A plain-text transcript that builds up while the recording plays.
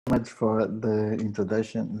Much for the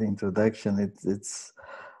introduction. It's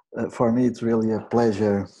for me. It's really a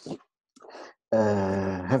pleasure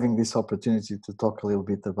having this opportunity to talk a little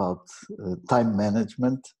bit about time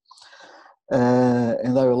management.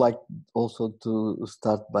 And I would like also to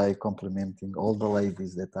start by complimenting all the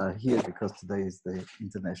ladies that are here because today is the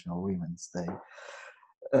International Women's Day.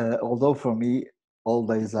 Although for me, all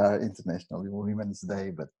days are International Women's Day,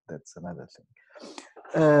 but that's another thing.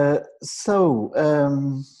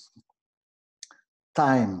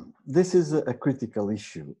 Time. This is a critical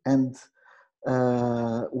issue, and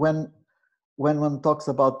when one talks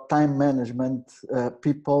about time management,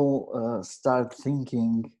 people start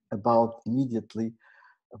thinking about immediately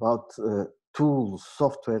about tools,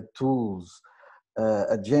 software tools,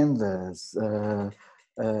 agendas.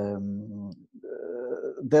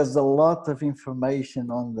 There's a lot of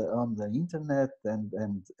information on the internet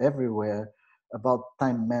and everywhere about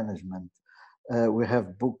time management. We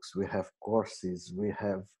have books, we have courses, we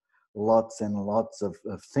have lots and lots of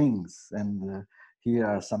things, and here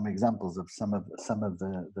are some examples of some of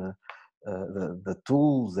the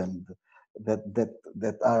tools and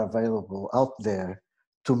that are available out there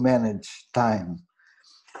to manage time.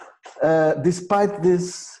 Despite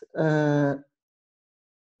this,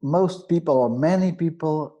 most people or many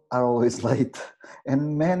people are always late,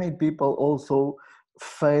 and many people also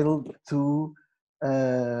fail to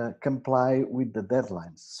comply with the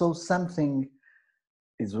deadlines. So something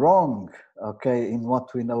is wrong, okay, in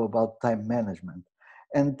what we know about time management.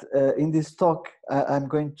 And in this talk, I'm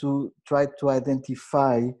going to try to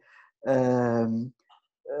identify the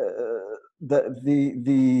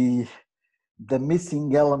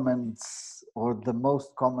missing elements, or the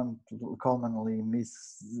most commonly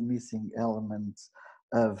missing elements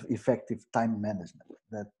of effective time management.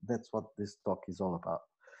 That's what this talk is all about.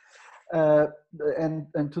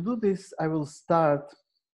 And to do this, I will start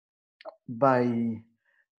by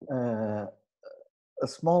a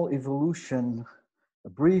small evolution, a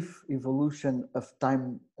brief evolution of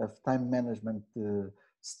time management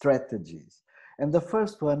strategies. And the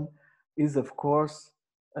first one is, of course,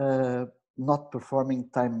 not performing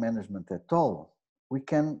time management at all. We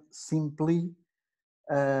can simply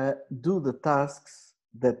do the tasks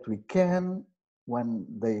that we can when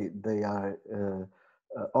they are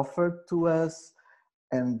offered to us,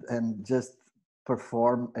 and just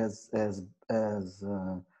perform as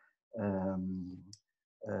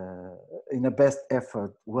in a best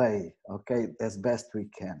effort way, okay, as best we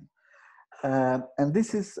can. And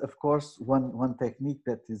this is, of course, one technique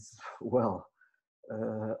that is, well,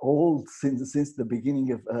 old since the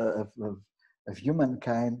beginning of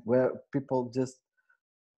humankind, where people just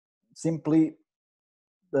simply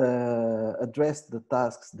address the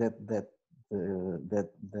tasks that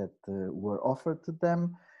were offered to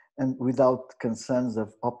them, and without concerns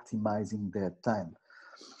of optimizing their time.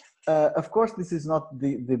 Of course, this is not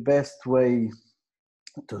the best way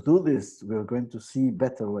to do this. We're going to see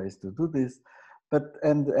better ways to do this, but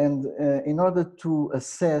in order to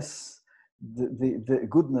assess the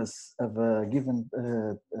goodness of a given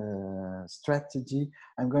strategy,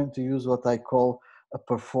 I'm going to use what I call a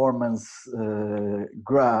performance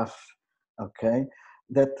graph, okay?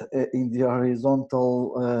 That in the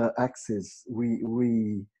horizontal axis, we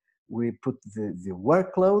put the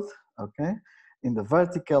workload, okay? In the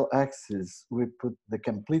vertical axis, we put the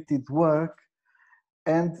completed work.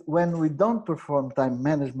 And when we don't perform time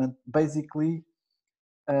management, basically,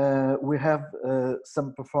 we have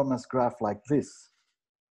some performance graph like this,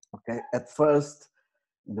 okay? At first,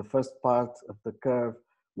 in the first part of the curve,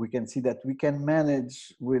 we can see that we can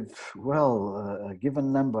manage with, well, a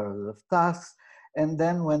given number of tasks. And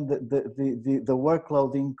then when the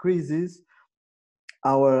workload increases,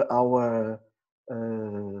 our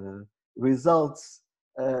results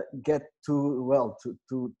get to, well,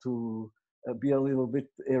 to be a little bit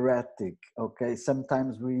erratic, okay?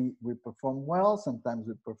 Sometimes we perform well, sometimes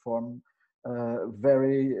we perform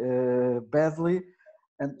very badly,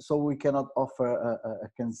 and so we cannot offer a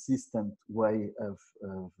consistent way of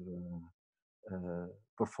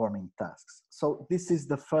performing tasks. So this is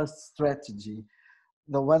the first strategy,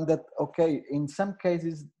 the one that, okay, in some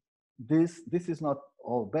cases, this is not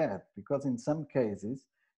all bad, because in some cases,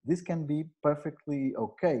 this can be perfectly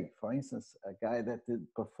okay. For instance, a guy that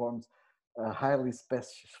performs highly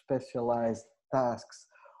specialized tasks,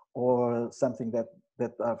 or something that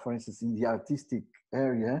for instance, in the artistic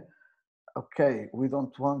area, okay, we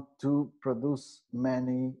don't want to produce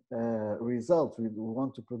many results. We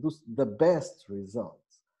want to produce the best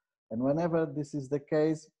results. And whenever this is the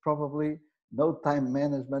case, probably no time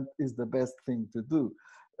management is the best thing to do.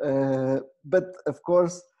 But of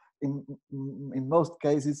course, in most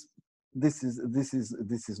cases, this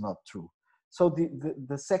is not true. So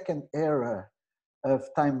the second era of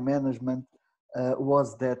time management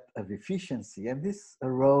was that of efficiency, and this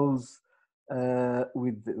arose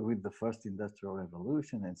with the first industrial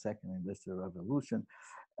revolution and second industrial revolution,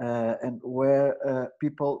 and where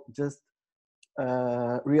people just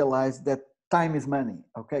realized that time is money.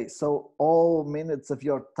 Okay, so all minutes of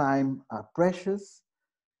your time are precious,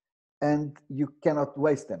 and you cannot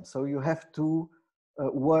waste them. So you have to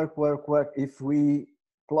work. If we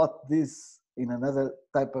plot this in another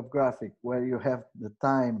type of graphic where you have the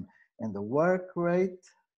time and the work rate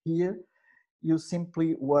here, you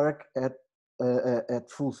simply work at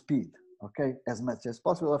full speed, okay, as much as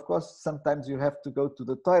possible. Of course, sometimes you have to go to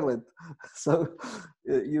the toilet, so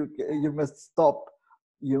you must stop.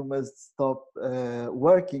 You must stop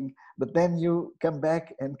working, but then you come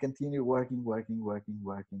back and continue working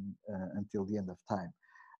until the end of time.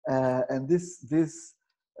 And this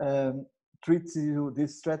treats you.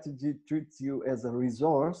 This strategy treats you as a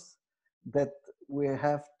resource that we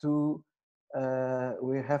have to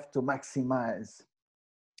maximize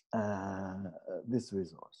this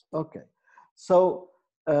resource. Okay, so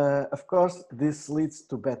of course this leads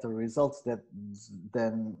to better results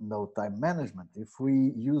than no time management. If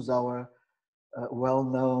we use our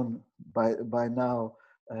well-known by now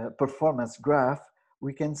performance graph,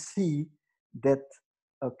 we can see that,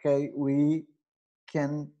 okay, we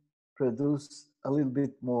can produce a little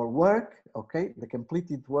bit more work. Okay, the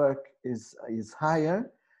completed work is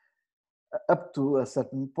higher up to a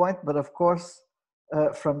certain point, but of course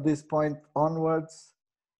from this point onwards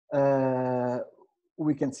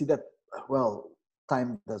we can see that, well,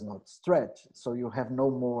 time does not stretch, so you have no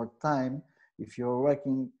more time. If you're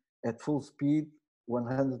working at full speed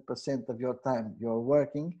 100% of your time you're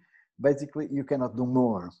working, basically you cannot do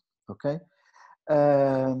more. Okay,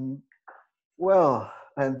 well,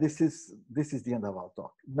 and this is the end of our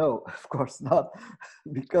talk. No, of course not,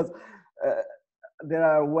 because there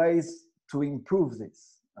are ways to improve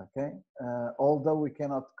this. Okay, although we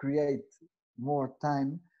cannot create more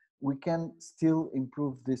time, we can still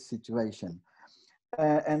improve this situation.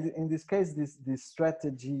 And in this case, this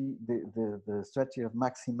strategy, the strategy of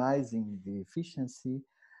maximizing the efficiency,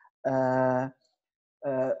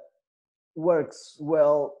 works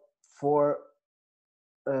well for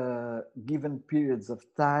given periods of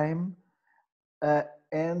time,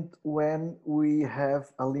 and when we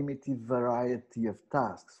have a limited variety of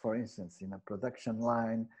tasks, for instance, in a production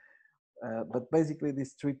line. But basically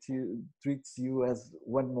this treats you as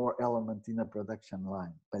one more element in a production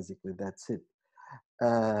line. Basically, that's it.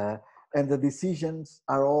 And the decisions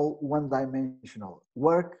are all one-dimensional: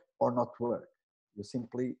 work or not work. You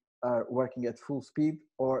simply are working at full speed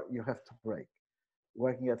or you have to break.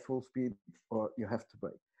 Working at full speed or you have to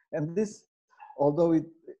break. And this, although it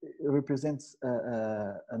represents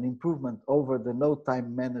an improvement over the no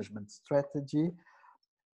time management strategy,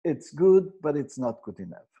 it's good, but it's not good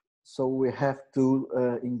enough. So we have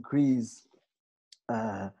to increase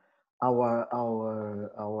our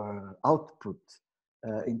output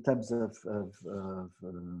in terms of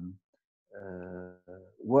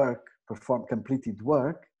work, completed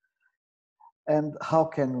work. And how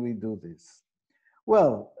can we do this?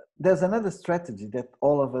 Well, there's another strategy that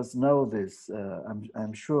all of us know this,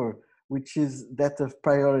 I'm sure, which is that of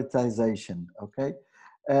prioritization. Okay,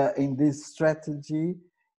 in this strategy,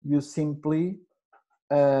 you simply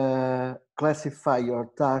classify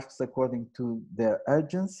your tasks according to their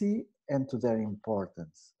urgency and to their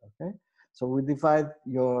importance. Okay, so we divide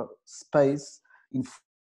your space in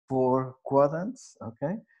 4 quadrants.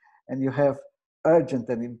 Okay, and you have urgent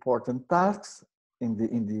and important tasks in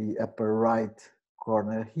the upper right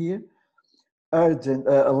corner here, urgent,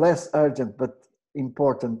 less urgent but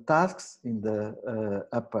important tasks in the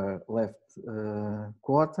upper left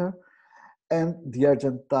quarter, and the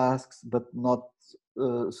urgent tasks but not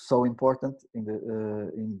so important in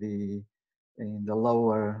the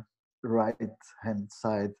lower right hand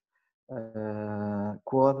side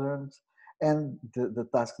quadrant, and the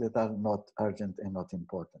tasks that are not urgent and not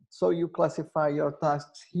important. So you classify your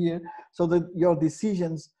tasks here so that your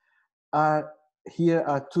decisions are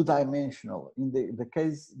two-dimensional. In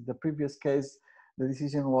the previous case, the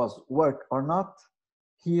decision was work or not.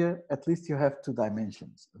 Here, at least you have 2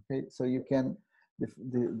 dimensions. Okay, so you can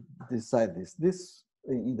decide this. This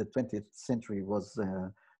in the 20th century was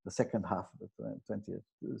the second half of the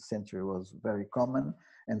 20th century was very common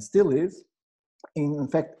and still is. In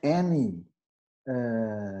fact, any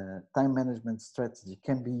time management strategy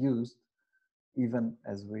can be used even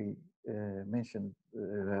as we mentioned,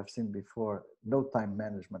 I've seen before, no time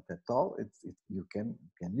management at all. You can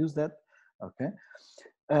use that. Okay.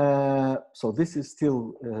 So this is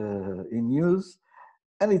still in use,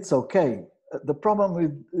 and it's okay. The problem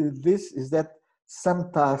with this is that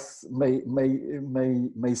some tasks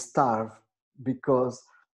may starve because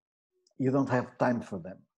you don't have time for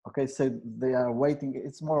them. Okay, so they are waiting.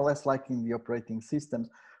 It's more or less like in the operating systems,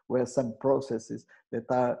 where some processes that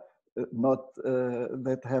are not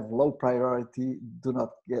that have low priority do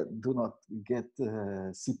not get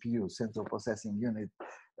CPU, central processing unit,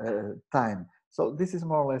 time. So this is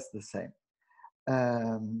more or less the same.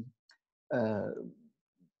 Um, uh,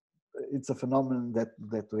 it's a phenomenon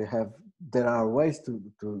that we have. There are ways to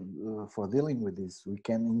for dealing with this. We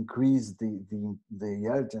can increase the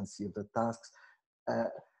urgency of the tasks uh,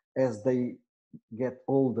 as they get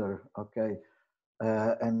older. Okay,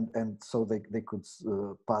 and so they could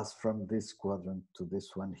pass from this quadrant to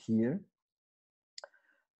this one here,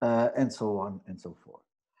 and so on and so forth.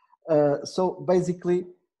 So basically,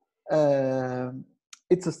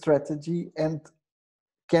 it's a strategy. And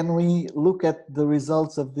can we look at the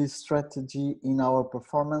results of this strategy in our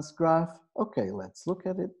performance graph? Okay, let's look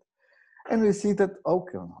at it. And we see that,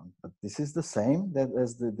 okay, but this is the same that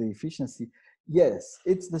as the efficiency. Yes,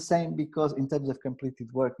 it's the same because in terms of completed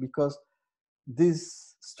work, because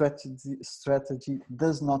this strategy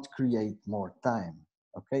does not create more time.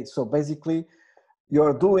 Okay, so basically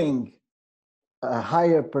you're doing a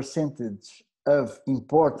higher percentage of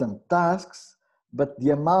important tasks, but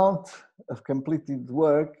the amount of completed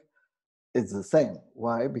work is the same.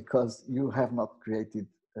 Why? Because you have not created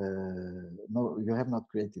you have not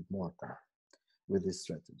created more time with this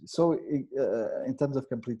strategy. So in terms of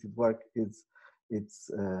completed work, it's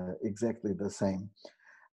exactly the same.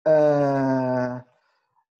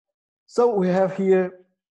 So we have here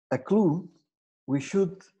a clue. We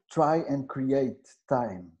should try and create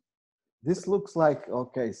time. This looks like,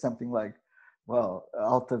 okay, something like, well,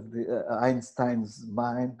 out of the Einstein's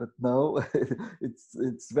mind, but no,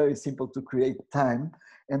 it's very simple to create time.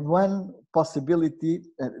 And one possibility,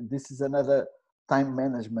 this is another time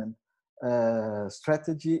management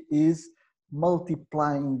strategy, is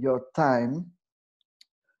multiplying your time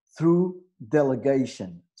through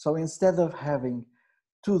delegation. So instead of having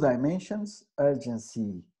two dimensions,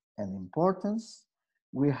 urgency and importance,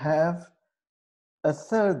 we have a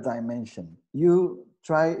third dimension. You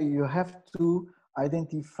have to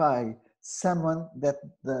identify someone that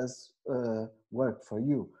does work for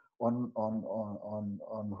you, on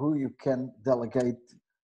who you can delegate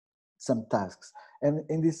some tasks. And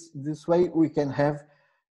in this way, we can have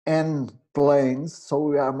n planes. So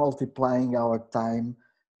we are multiplying our time,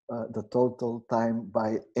 the total time,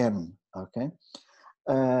 by n. Okay.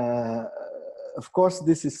 Of course,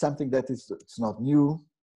 this is something that it's not new.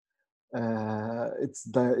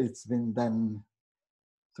 It's been done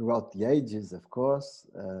throughout the ages, of course.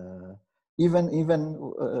 Even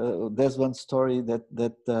there's one story that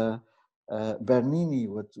Bernini,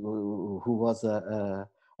 who was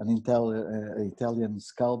an Italian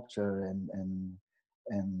sculptor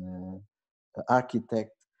and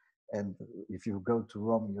architect, and if you go to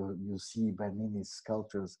Rome, you see Bernini's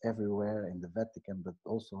sculptures everywhere in the Vatican, but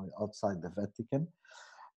also outside the Vatican.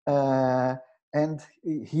 And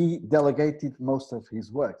he delegated most of his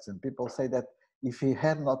works. And people say that if he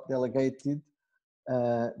had not delegated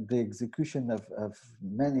the execution of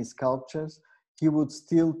many sculptures, he would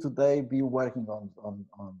still today be working on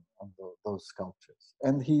those sculptures.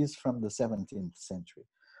 And he is from the 17th century.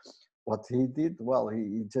 What he did, well,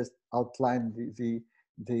 he just outlined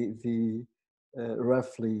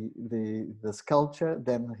roughly the sculpture.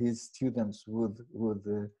 Then his students would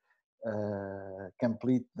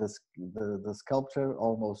complete the sculpture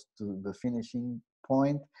almost to the finishing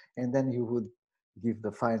point, and then you would give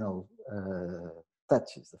the final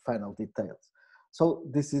touches, the final details. So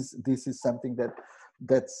this is something that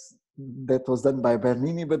was done by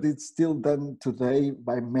Bernini, but it's still done today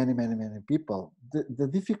by many people. The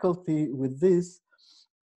difficulty with this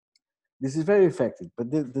is very effective,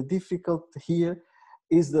 but the difficulty here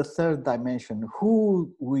is the third dimension: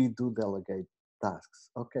 who we do delegate tasks.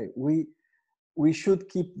 Okay, we should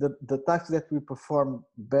keep the tasks that we perform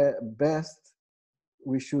best.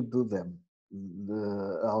 We should do them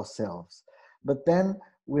ourselves, but then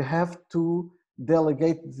we have to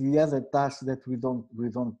delegate the other tasks that we don't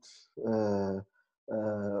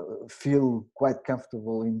feel quite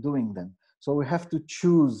comfortable in doing them. So we have to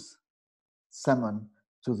choose someone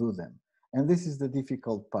to do them, and this is the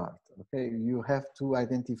difficult part. Okay, you have to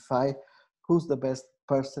identify who's the best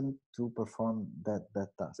person to perform that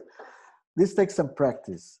task. This takes some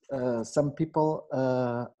practice. Some people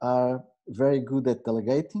are very good at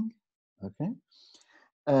delegating, okay?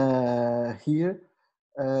 Here,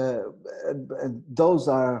 those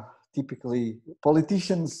are typically,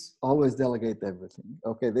 politicians always delegate everything,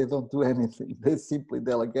 okay? They don't do anything, they simply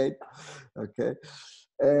delegate, okay?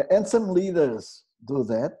 And some leaders do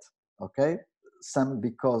that, okay? Some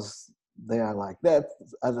because they are like that,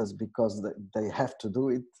 others because they have to do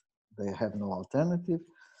it, they have no alternative.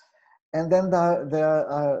 And then there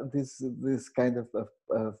are this kind of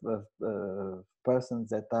persons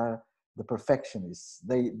that are the perfectionists.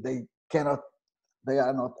 They cannot, they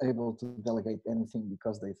are not able to delegate anything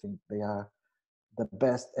because they think they are the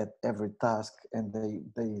best at every task, and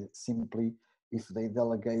they simply, if they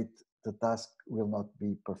delegate, the task will not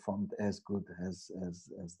be performed as good as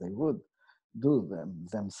they would do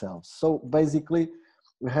themselves. So basically,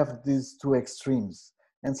 we have these two extremes,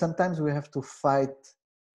 and sometimes we have to fight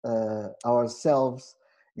ourselves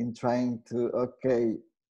in trying to, okay,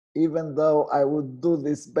 even though I would do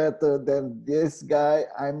this better than this guy,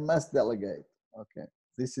 I must delegate. Okay,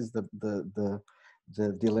 this is the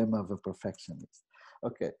dilemma of a perfectionist.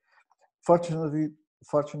 Okay, fortunately,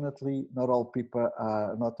 not all people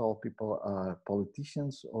are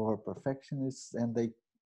politicians or perfectionists, and they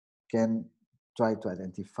can try to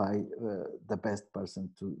identify the best person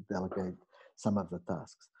to delegate some of the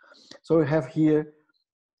tasks. So we have here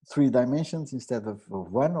 3 dimensions instead of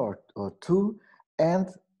 1 or 2. And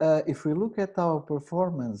if we look at our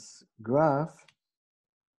performance graph,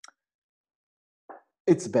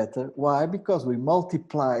 it's better. Why? Because we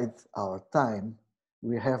multiplied our time.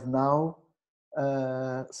 We have now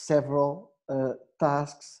several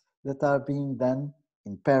tasks that are being done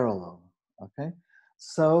in parallel, okay?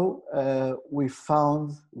 So we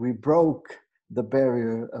broke the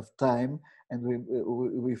barrier of time, and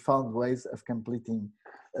we found ways of completing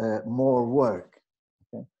more work,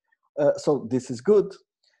 okay? So this is good.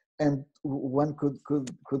 And one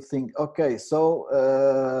could think, okay, so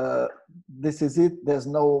this is it. There's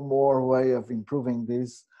no more way of improving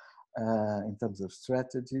this in terms of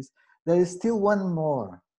strategies. There is still one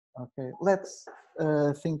more. Okay, let's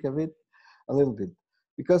think of it a little bit,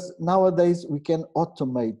 because nowadays we can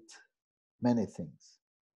automate many things.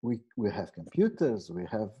 We have computers, we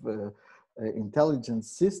have intelligent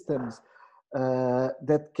systems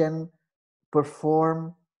that can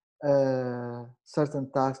perform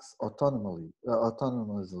certain tasks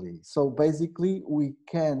autonomously. So basically, we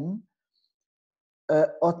can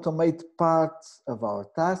automate parts of our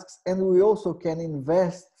tasks, and we also can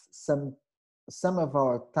invest some of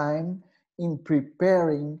our time in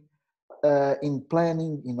preparing, in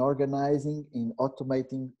planning, in organizing, in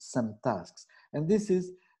automating some tasks. And this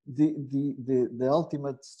is the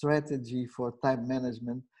ultimate strategy for time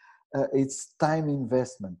management. It's time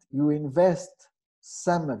investment. You invest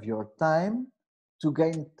some of your time to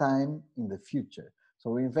gain time in the future.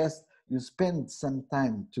 So you spend some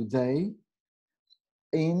time today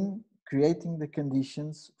in creating the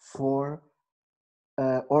conditions for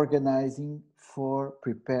organizing, for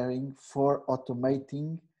preparing, for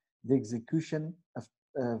automating the execution of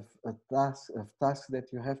tasks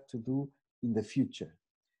that you have to do in the future.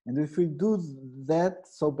 And if we do that,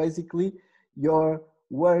 so basically your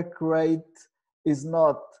work rate is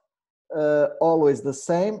not always the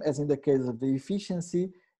same as in the case of the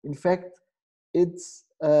efficiency. In fact, it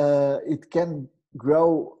can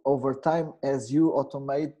grow over time as you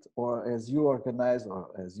automate, or as you organize,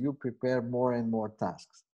 or as you prepare more and more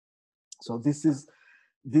tasks. So this is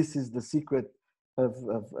the secret of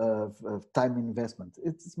time investment.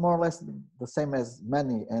 It's more or less the same as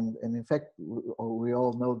money, and in fact we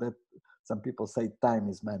all know that some people say time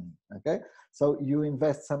is money. Okay, so you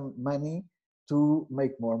invest some money to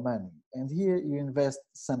make more money, and here you invest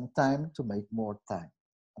some time to make more time.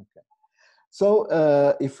 Okay. So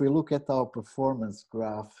if we look at our performance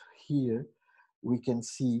graph here, we can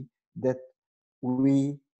see that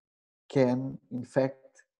we can, in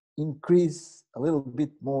fact, increase a little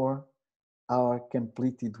bit more our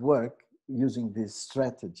completed work using this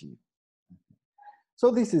strategy.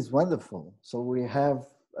 So this is wonderful. So we have,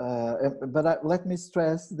 let me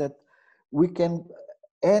stress that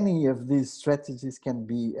any of these strategies can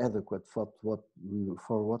be adequate for what we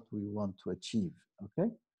want to achieve,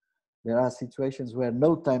 okay? There are situations where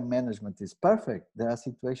no time management is perfect. There are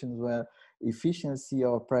situations where efficiency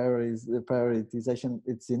or prioritization,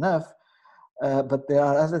 it's enough. But there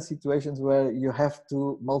are other situations where you have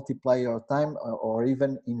to multiply your time, or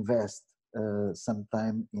even invest some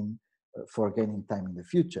time for gaining time in the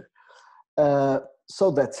future. So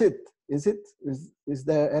that's it. Is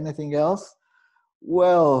there anything else?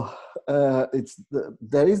 Well,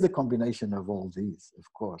 there is the combination of all these,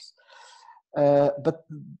 of course. But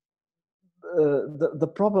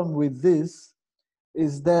the problem with this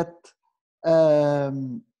is that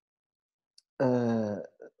um, uh,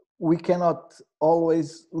 we cannot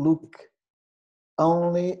always look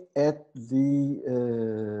only at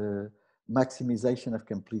the maximization of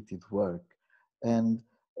completed work. And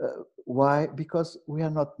why? Because we are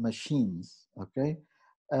not machines, okay?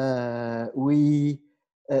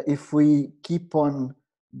 If we keep on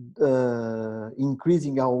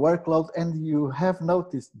increasing our workload, and you have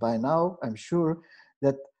noticed by now, I'm sure,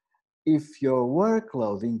 that if your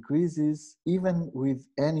workload increases, even with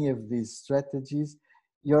any of these strategies,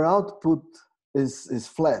 your output is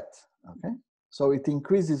flat, okay? So it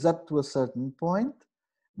increases up to a certain point,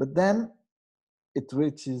 but then it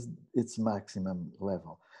reaches its maximum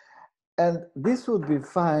level. And this would be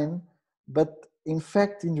fine, but in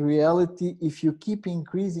fact, in reality, if you keep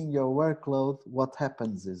increasing your workload, what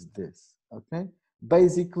happens is this, okay?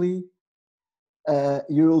 Basically,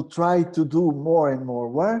 you'll try to do more and more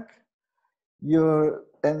work,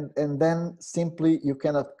 and then simply you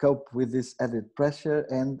cannot cope with this added pressure,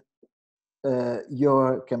 and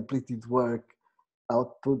your completed work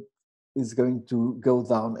output is going to go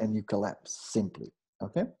down and you collapse simply,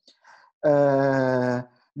 okay?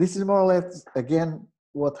 This is more or less, again,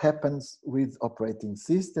 what happens with operating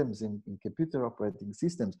systems in computer operating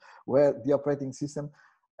systems, where the operating system,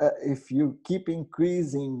 if you keep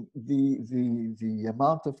increasing the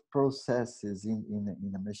amount of processes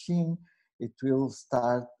in a machine, it will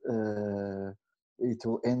start, it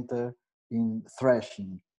will enter in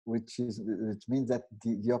thrashing, which means that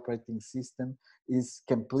the operating system is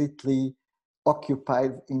completely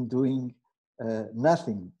occupied in doing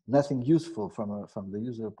nothing useful from the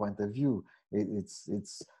user point of view.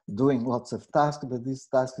 It's doing lots of tasks, but this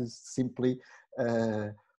task is simply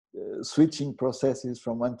switching processes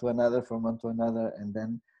from one to another, and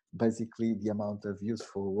then basically the amount of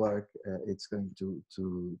useful work it's going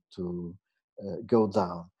to go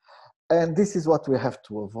down. And this is what we have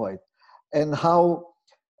to avoid. And how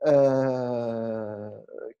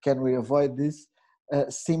can we avoid this?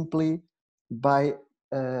 Simply by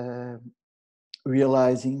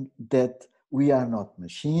realizing that we are not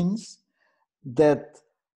machines, that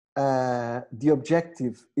the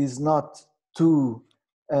objective is not to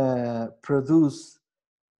produce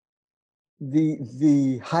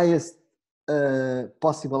the highest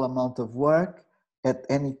possible amount of work at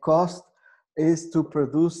any cost, is to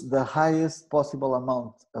produce the highest possible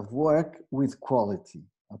amount of work with quality,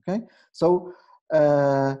 okay? So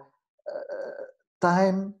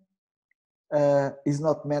time is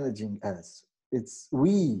not managing us. It's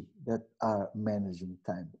we that are managing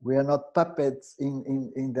time. We are not puppets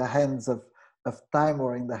in the hands of time,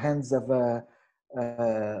 or in the hands of a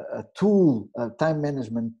tool, a time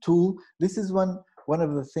management tool. This is one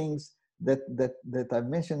of the things that I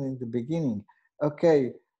mentioned in the beginning.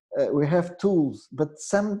 Okay, we have tools, but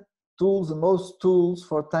some tools, most tools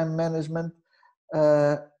for time management,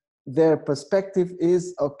 their perspective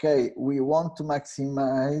is, okay, we want to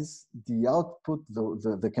maximize the output,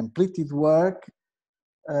 the completed work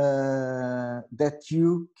that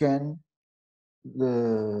you can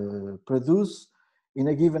produce in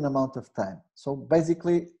a given amount of time. So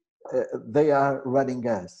basically, they are running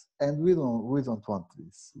us, and we don't want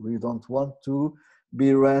this. We don't want to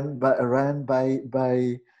be run by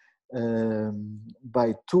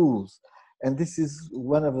tools, and this is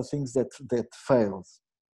one of the things that fails.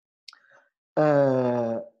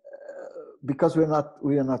 Because we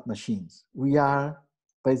are not machines. We are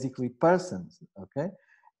basically persons, okay?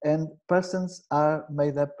 And persons are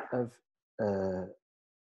made up of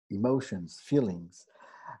emotions, feelings,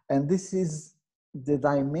 and this is the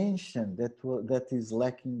dimension that is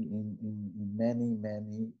lacking in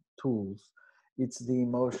many tools. It's the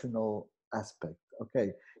emotional aspect.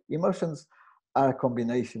 Okay, emotions are a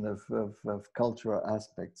combination of cultural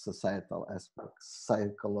aspects, societal aspects,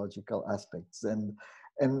 psychological aspects, and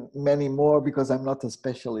many more, because I'm not a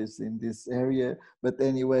specialist in this area. But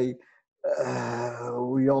anyway,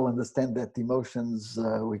 we all understand that emotions,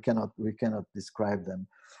 we cannot describe them,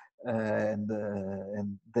 and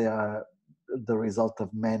they are the result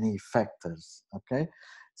of many factors. Okay,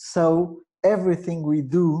 so everything we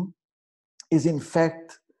do is in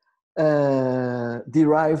fact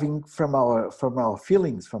deriving from our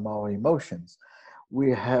feelings, from our emotions.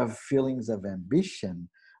 We have feelings of ambition,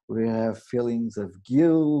 we have feelings of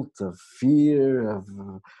guilt, of fear, of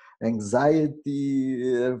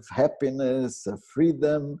anxiety, of happiness, of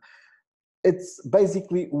freedom. It's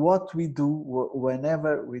basically what we do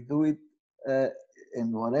whenever we do it,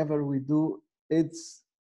 and whatever we do, it's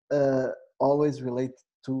always related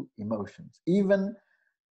to emotions. Even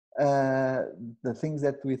the things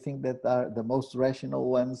that we think that are the most rational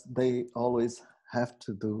ones, they always have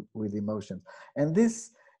to do with emotions. And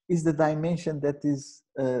this is the dimension that is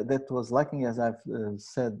that was lacking, as I've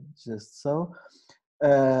said just so,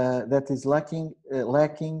 that is lacking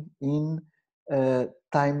in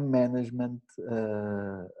time management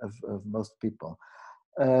of most people.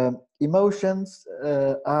 Emotions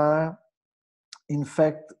are in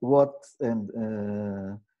fact what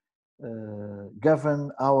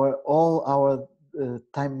govern all our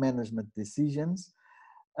time management decisions,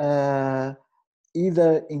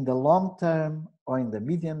 either in the long term or in the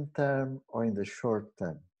medium term or in the short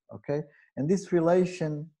term. Okay, and this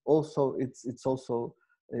relation also it's also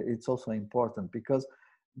important, because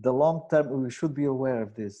the long term, we should be aware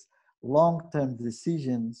of this. Long term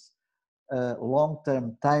decisions, long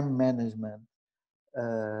term time management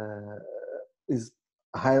is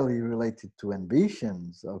highly related to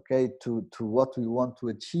ambitions, okay, to what we want to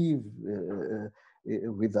achieve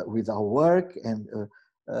with our work,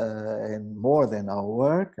 and more than our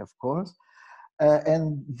work, of course.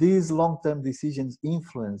 And these long-term decisions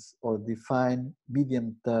influence or define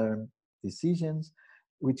medium-term decisions,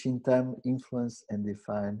 which in turn influence and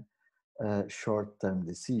define short-term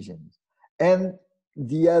decisions. And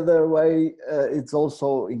the other way, it's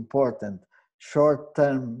also important.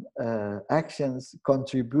 Short-term actions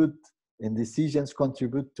contribute, and decisions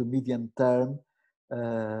contribute to medium-term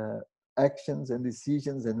actions and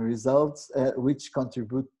decisions and results, which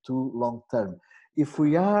contribute to long-term. If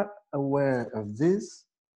we are aware of this,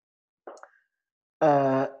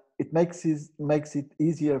 it makes it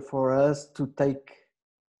easier for us to take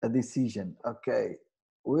a decision. Okay,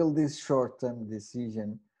 will this short-term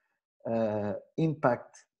decision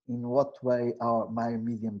impact in what way my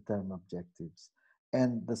medium-term objectives?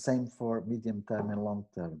 And the same for medium-term and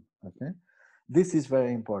long-term. Okay, this is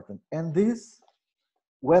very important, and this,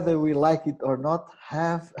 whether we like it or not,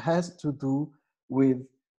 has to do with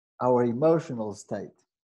our emotional state.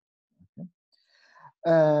 Okay?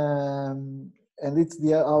 And it's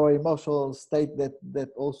our emotional state that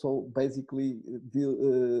also basically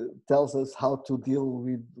tells us how to deal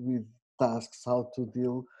with tasks, how to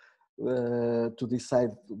deal to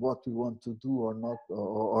decide what we want to do or not,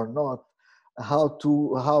 or not,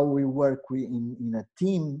 how we work in a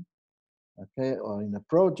team, okay, or in a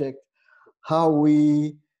project, how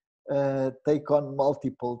we take on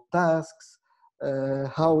multiple tasks,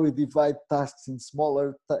 how we divide tasks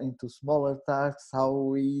into smaller tasks, how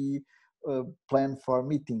we plan for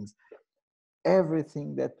meetings.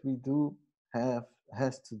 Everything that we do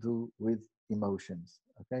has to do with emotions,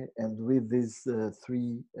 okay, and with these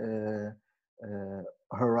three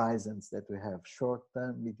horizons that we have: short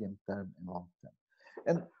term, medium term, and long term.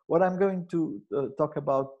 And what I'm going to talk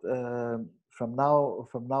about from now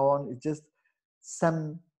on is just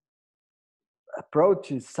some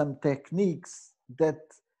approaches, some techniques that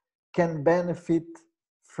can benefit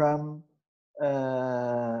from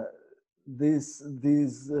this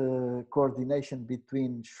coordination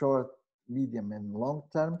between short, medium, and long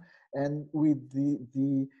term, and with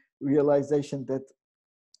the realization that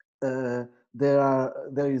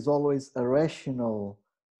there is always a rational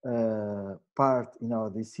part in our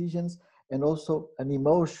decisions, and also an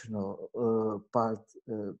emotional part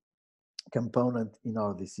component in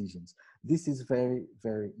our decisions. This is very,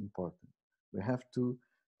 very important. We have to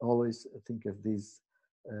always think of these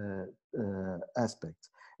aspects.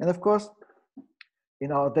 And of course,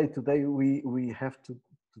 in our day-to-day, we have to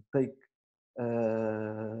take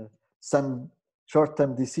some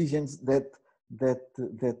short-term decisions that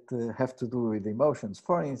have to do with emotions.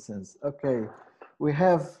 For instance, okay, we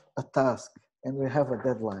have a task and we have a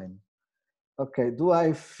deadline. Okay, do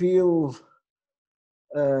I feel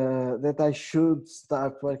that I should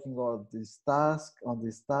start working on this task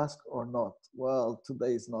or not? Well,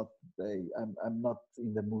 today is not the day. I'm not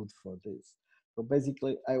in the mood for this. So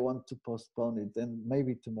basically, I want to postpone it, and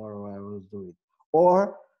maybe tomorrow I will do it.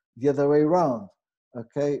 Or the other way around.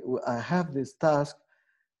 Okay, I have this task,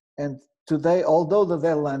 and today, although the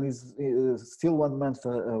deadline is still 1 month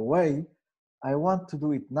away, I want to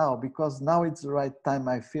do it now because now it's the right time.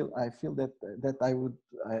 I feel that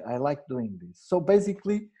I like doing this. So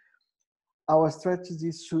basically, our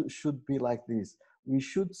strategies should be like this. We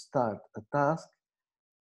should start a task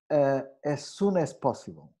as soon as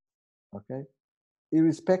possible. Okay,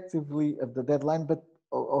 irrespectively of the deadline. But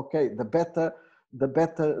okay,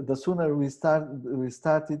 the sooner we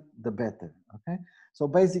start it, the better. Okay, so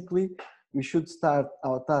basically, we should start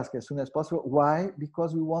our task as soon as possible. Why?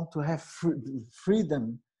 Because we want to have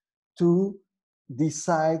freedom to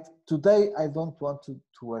decide today I don't want to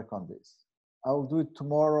work on this. I will do it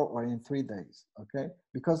tomorrow or in 3 days, okay?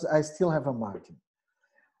 Because I still have a margin.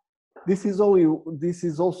 This is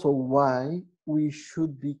also why we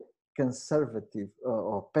should be conservative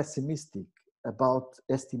or pessimistic about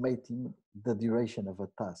estimating the duration of a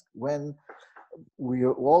task. When we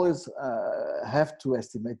always have to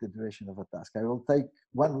estimate the duration of a task. I will take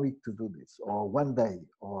 1 week to do this, or 1 day,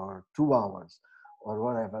 or 2 hours, or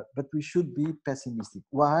whatever. But we should be pessimistic.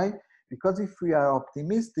 Why? Because if we are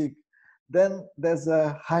optimistic, then there's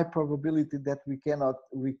a high probability that we cannot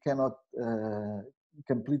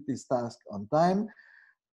complete this task on time,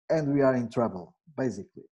 and we are in trouble,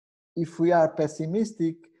 basically. If we are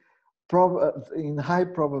pessimistic, in high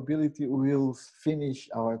probability we'll finish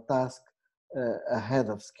our task ahead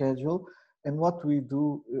of schedule. And what do we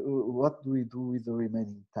do with the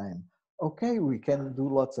remaining time? Okay, we can do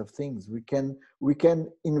lots of things. We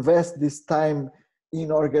can invest this time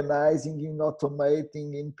in organizing, in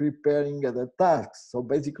automating, in preparing other tasks. So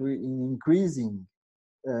basically, in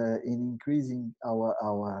increasing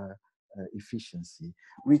our efficiency.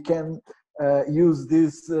 We can use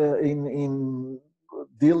this in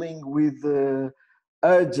dealing with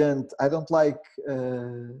urgent. I don't like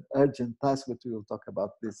urgent tasks, but we will talk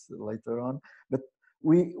about this later on. But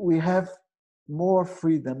we have more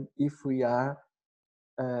freedom if we are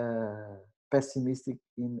pessimistic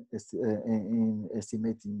in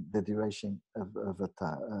estimating the duration of a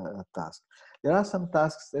task. There are some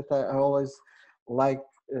tasks that I always like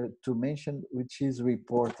to mention, which is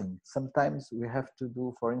reporting. Sometimes we have to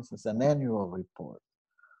do, for instance, an annual report.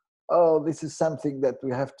 Oh, this is something that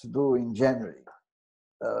we have to do in January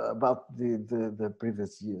about the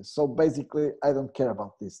previous year. So basically, I don't care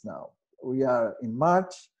about this now. We are in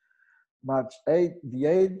March 8th, the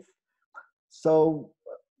 8th. So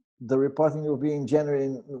the reporting will be in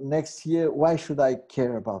January next year. Why should I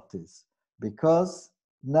care about this? Because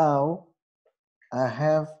now I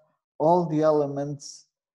have all the elements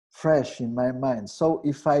fresh in my mind. So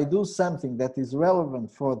if I do something that is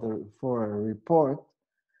relevant for a report,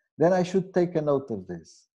 then I should take a note of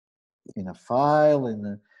this in a file,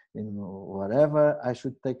 in whatever. I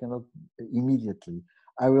should take a note immediately.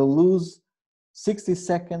 I will lose 60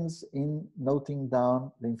 seconds in noting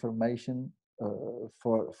down the information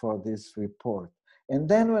for this report. And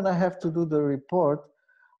then when I have to do the report,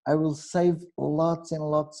 I will save lots and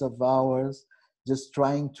lots of hours just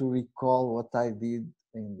trying to recall what I did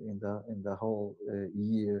in the whole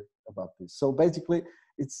year about this. So basically,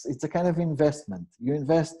 it's a kind of investment. You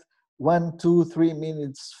invest 1, 2, 3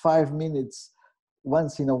 minutes, 5 minutes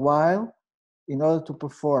once in a while in order to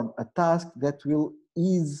perform a task that will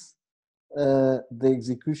ease the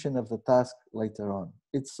execution of the task later on.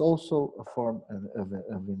 It's also a form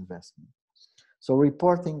of investment. So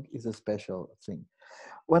reporting is a special thing.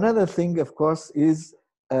 One other thing, of course, is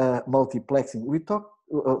multiplexing. We talked,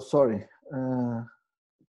 sorry,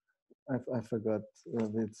 I forgot.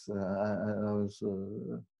 I was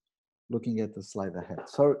looking at the slide ahead.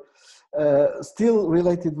 So still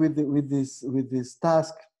related with this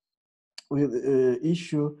task, with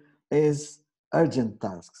issue is urgent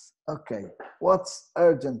tasks. Okay, what's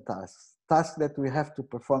urgent tasks? Tasks that we have to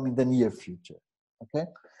perform in the near future. Okay,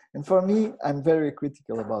 and for me, I'm very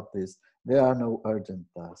critical about this. There are no urgent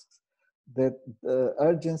tasks. That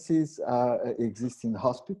urgencies exist in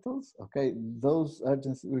hospitals. Okay, those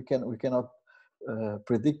urgencies we cannot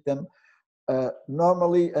predict them.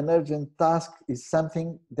 Normally, an urgent task is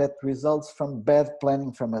something that results from bad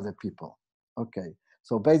planning from other people. Okay,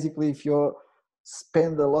 so basically, if you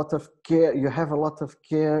spend a lot of care, you have a lot of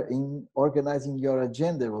care in organizing your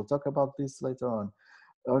agenda. We'll talk about this later on.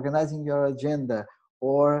 Organizing your agenda,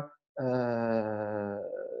 or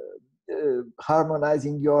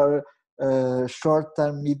harmonizing your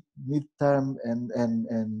short-term, mid-term,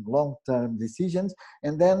 and long-term decisions,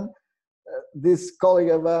 and then this colleague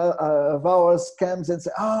of ours comes and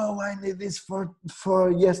says, "Oh, I need this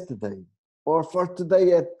for yesterday or for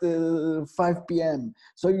today at 5 p.m."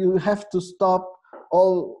 So you have to stop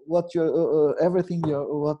all what you're everything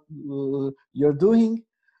you're doing,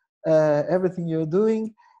 everything you're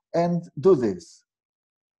doing, and do this.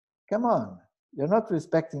 Come on, you're not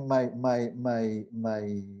respecting my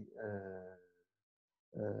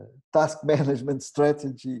task management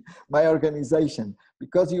strategy, my organization,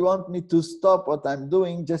 because you want me to stop what I'm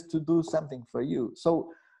doing just to do something for you.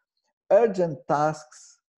 So urgent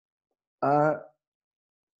tasks are,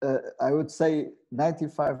 I would say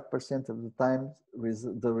 95% of the time,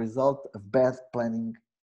 the result of bad planning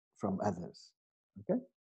from others, okay?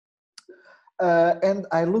 And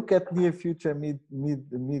I look at near future,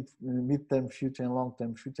 mid-term future, and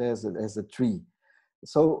long-term future as a tree.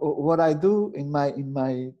 So what I do in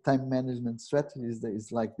my time management strategy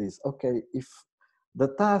is like this. Okay, if the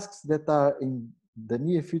tasks that are in the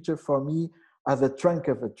near future for me are the trunk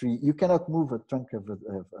of a tree, you cannot move a trunk of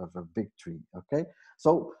a big tree. Okay,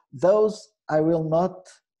 so those I will not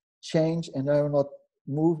change and I will not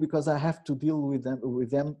move because I have to deal with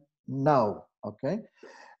them now. Okay,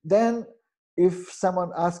 then if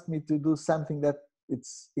someone asks me to do something that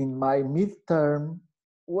it's in my midterm,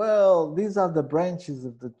 well, these are the branches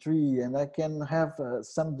of the tree and I can have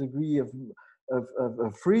some degree of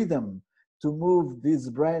freedom to move these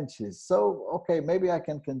branches. So, okay, maybe I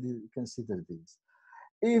can consider this.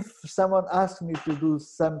 If someone asks me to do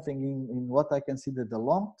something in what I consider the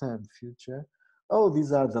long-term future, oh,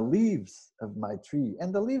 these are the leaves of my tree,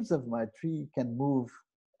 and the leaves of my tree can move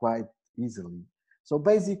quite easily. So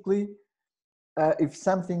basically, if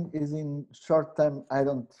something is in short term, I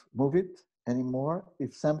don't move it anymore.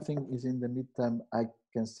 If something is in the midterm, I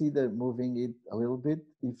consider moving it a little bit.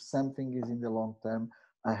 If something is in the long term,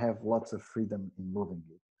 I have lots of freedom in moving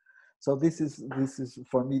it. So this is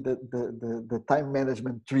for me the time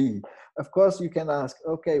management tree. Of course, you can ask,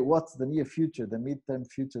 okay, what's the near future, the midterm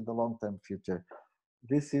future, the long term future?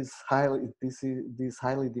 This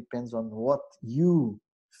highly depends on what you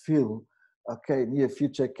feel. Okay, near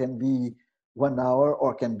future can be 1 hour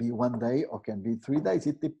or can be 1 day or can be 3 days.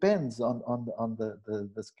 It depends on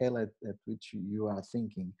the scale at which you are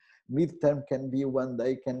thinking. Midterm can be 1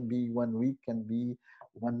 day, can be 1 week, can be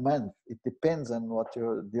 1 month. It depends on what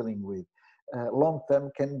you're dealing with. Long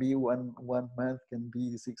term can be one month, can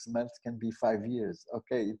be 6 months, can be 5 years.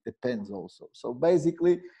 Okay, it depends also. So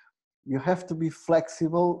basically, you have to be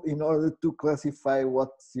flexible in order to classify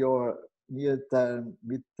what's your near term,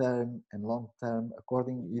 mid-term, and long term,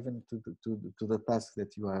 according even to the task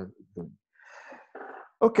that you are doing.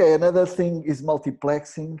 Okay, another thing is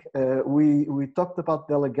multiplexing. We talked about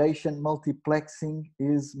delegation. Multiplexing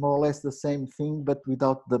is more or less the same thing, but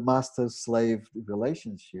without the master-slave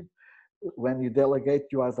relationship. When you delegate,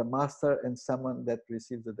 you are the master, and someone that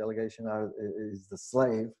receives the delegation is the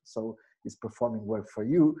slave, so is performing work for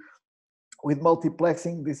you. With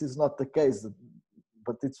multiplexing, this is not the case,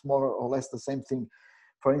 but it's more or less the same thing.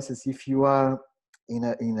 For instance, if you are in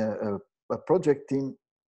a project team,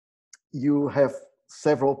 you have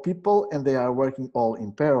several people and they are working all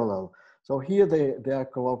in parallel. So here they are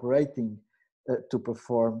collaborating to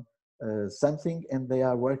perform something, and they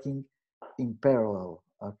are working in parallel,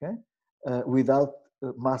 okay? Without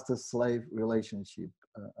master-slave relationship,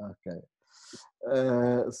 okay?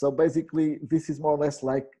 So basically, this is more or less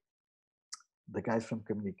like the guys from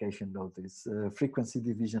communication know this, frequency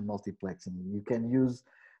division multiplexing. You can use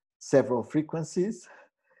several frequencies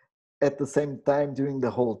at the same time during the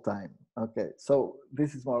whole time. Okay, so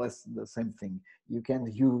this is more or less the same thing. You can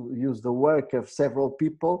use the work of several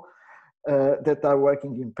people that are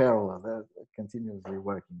working in parallel, continuously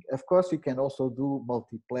working. Of course, you can also do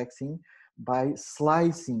multiplexing by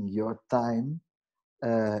slicing your time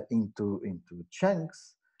into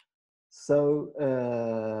chunks. So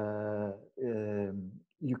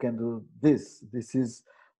you can do this. This is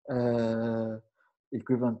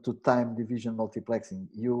equivalent to time division multiplexing.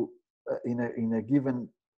 You in a given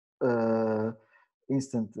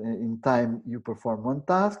instant in time, you perform one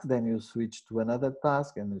task, then you switch to another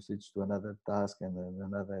task, and you switch to another task, and then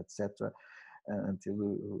another, etc.,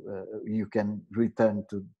 until you can return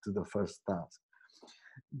to the first task.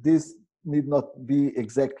 This need not be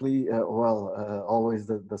exactly always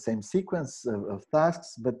the same sequence of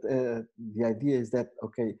tasks, but the idea is that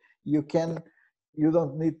okay, you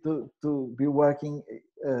don't need to be working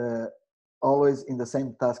always in the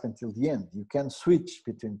same task until the end. You can switch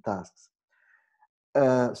between tasks.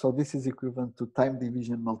 So this is equivalent to time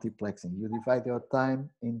division multiplexing. You divide your time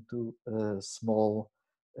into small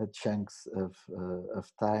chunks of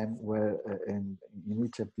time, where in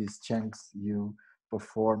each of these chunks you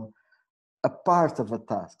perform a part of a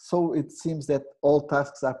task. So it seems that all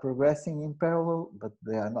tasks are progressing in parallel, but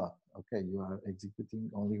they are not. Okay, you are executing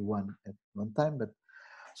only one at one time. But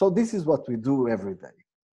so this is what we do every day,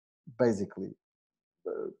 basically.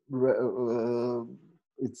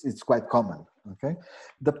 It's quite common. Okay,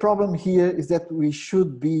 the problem here is that we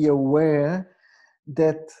should be aware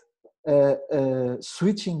that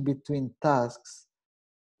switching between tasks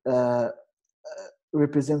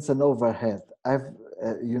represents an overhead.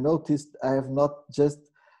 You noticed I have not just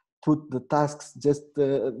put the tasks just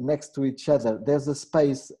next to each other. There's a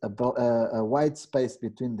space, a wide space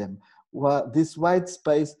between them. Well, this wide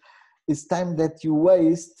space is time that you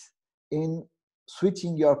waste in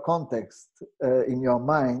switching your context in your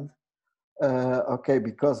mind Okay,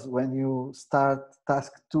 because when you start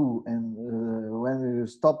task 2 and when you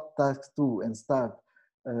stop task 2 and start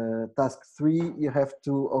task 3, you have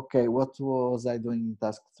to, okay, what was I doing in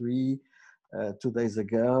task 3 2 days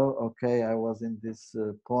ago? Okay, I was in this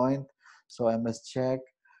point, so I must check,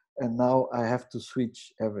 and now I have to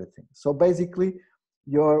switch everything. So basically,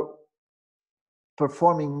 you're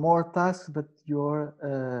performing more tasks, but you're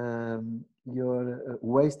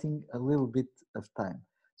wasting a little bit of time.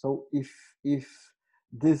 So if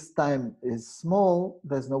this time is small,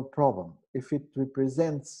 there's no problem. If it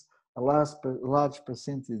represents a large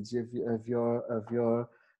percentage of your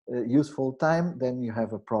useful time, then you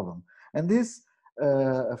have a problem. And this,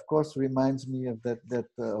 of course, reminds me of that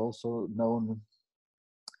also known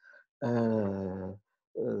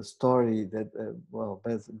story that, well,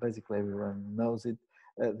 basically everyone knows it,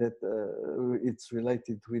 that it's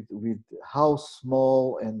related with how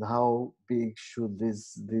small and how big should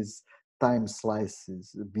these time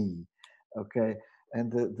slices be, okay?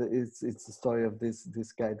 And it's the story of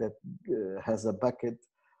this guy that has a bucket,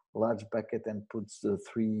 large bucket, and puts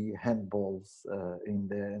 3 handballs in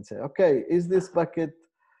there and say, okay, is this bucket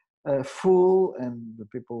full? And the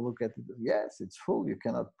people look at it, yes, it's full, you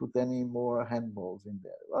cannot put any more handballs in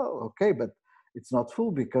there. Well, okay, but it's not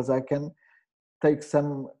full because I can take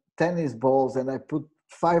some tennis balls and I put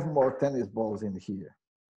 5 more tennis balls in here,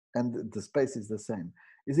 and the space is the same.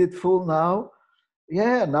 Is it full now?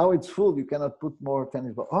 Yeah, now it's full, you cannot put more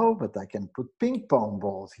tennis balls. Oh, but I can put ping pong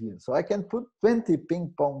balls here, so I can put 20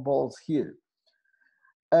 ping pong balls here.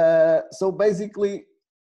 So basically,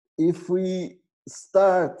 if we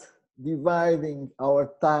start dividing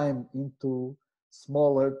our time into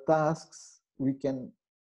smaller tasks, we can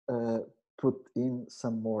put in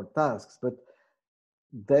some more tasks. But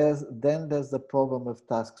then there's the problem of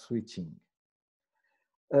task switching.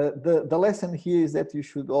 The lesson here is that you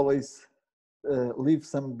should always leave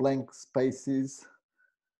some blank spaces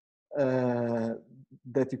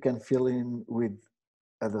that you can fill in with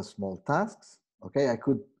other small tasks. Okay, I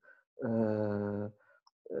could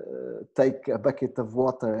take a bucket of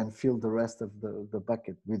water and fill the rest of the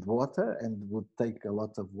bucket with water, and would take a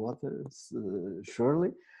lot of water,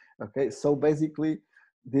 surely. Okay, so basically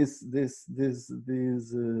these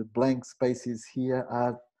blank spaces here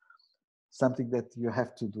are something that you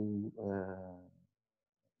have to do,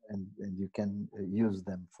 and you can use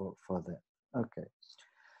them for that. Okay.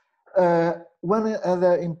 One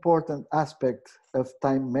other important aspect of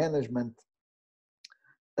time management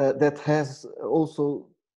that has also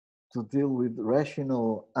to deal with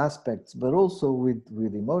rational aspects, but also with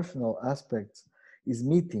emotional aspects, is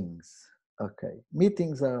meetings. Okay,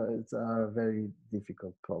 meetings are a very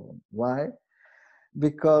difficult problem. Why?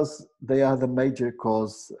 Because they are the major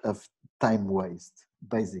cause of time waste.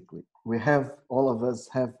 Basically, all of us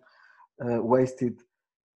have wasted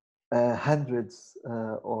hundreds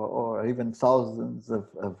or even thousands of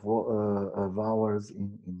hours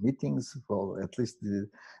in meetings. Well, at least the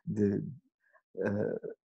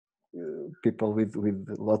people with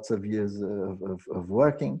lots of years of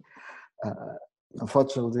working.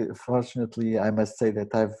 Fortunately, I must say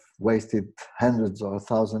that I've wasted hundreds or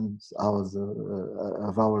thousands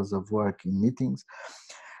of hours of work in meetings.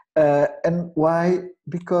 And why?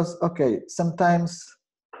 Because, okay, sometimes,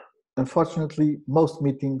 unfortunately, most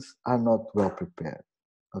meetings are not well prepared.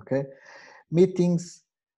 Okay, meetings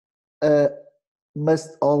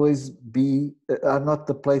must always be are not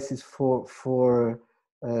the places for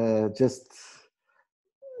just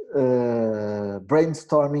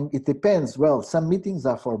brainstorming. It depends. Well, some meetings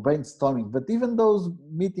are for brainstorming, but even those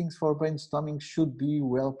meetings for brainstorming should be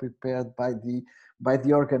well prepared by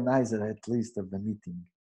the organizer, at least, of the meeting.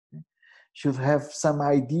 Okay? Should have some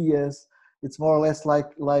ideas. It's more or less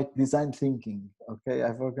like design thinking. Okay,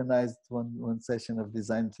 I've organized one session of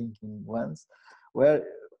design thinking once, where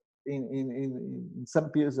in some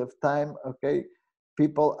periods of time, okay,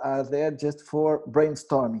 people are there just for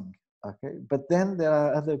brainstorming. Okay, but then there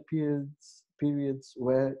are other periods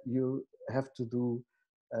where you have to do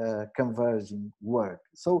converging work.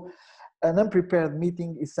 So an unprepared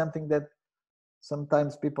meeting is something that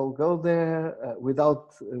sometimes people go there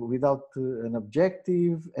without an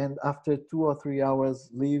objective, and after 2 or 3 hours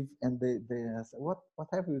leave, and they say, what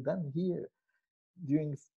have you done here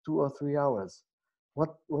during 2 or 3 hours?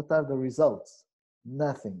 What are the results?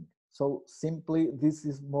 Nothing. So simply, this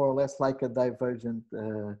is more or less like a divergent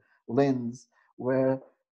lens, where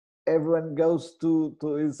everyone goes to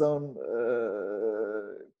his own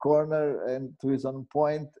corner and to his own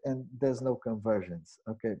point, and there's no convergence.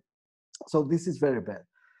 Okay, so this is very bad.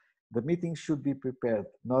 The meeting should be prepared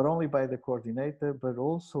not only by the coordinator, but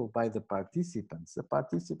also by the participants. The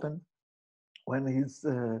participant when he's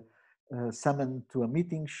summoned to a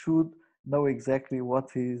meeting, should know exactly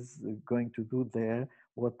what he's going to do there,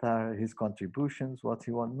 what are his contributions, what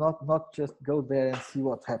he wants, not just go there and see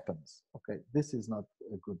what happens. Okay, this is not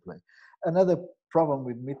a good way. Another problem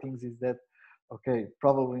with meetings is that, okay,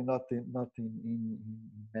 probably not in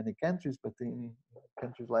many countries, but in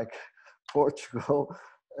countries like Portugal,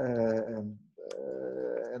 and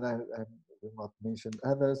I will not mention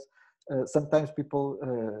others. Sometimes people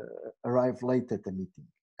arrive late at the meeting,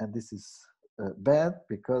 and this is bad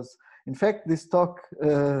because, in fact, this talk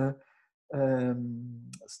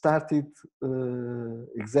started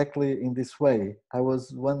exactly in this way. I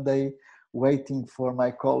was one day waiting for my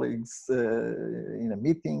colleagues in a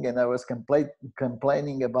meeting, and I was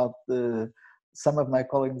complaining about some of my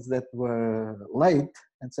colleagues that were late,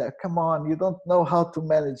 and said, "Come on, you don't know how to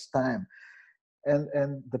manage time."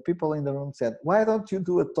 And the people in the room said, "Why don't you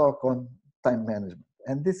do a talk on time management?"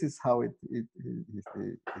 And this is how it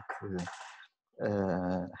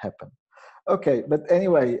happened. Okay, but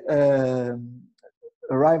anyway,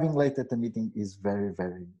 arriving late at the meeting is very,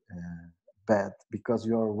 very bad because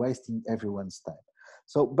you're wasting everyone's time.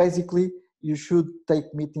 So basically, you should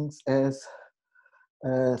take meetings as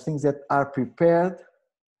things that are prepared,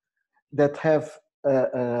 that have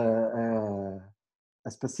a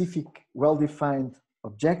specific, well-defined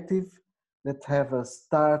objective, that have a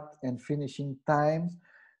start and finishing times,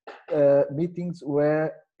 meetings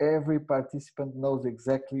where every participant knows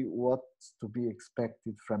exactly what's to be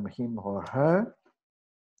expected from him or her.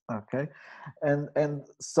 Okay, and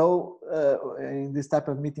so in this type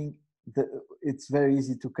of meeting, it's very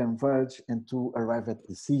easy to converge and to arrive at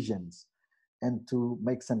decisions and to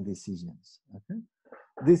make some decisions. Okay,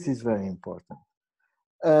 this is very important.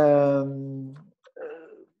 Um,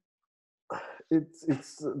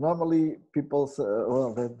 it's normally people say,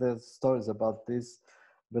 well, there's stories about this,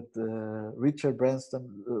 but Richard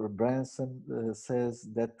Branson says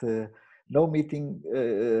that no meeting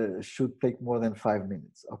should take more than 5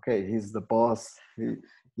 minutes. Okay, he's the boss.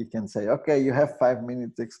 He can say, okay, you have 5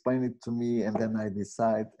 minutes, explain it to me, and then I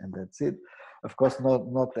decide, and that's it. Of course,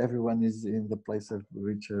 not everyone is in the place of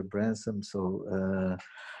Richard Branson, so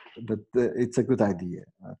but it's a good idea.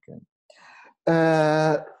 Okay.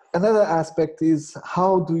 Another aspect is,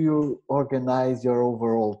 how do you organize your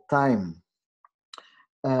overall time?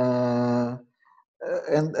 Uh,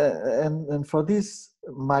 and for this,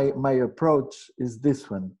 my approach is this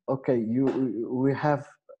one. Okay, we have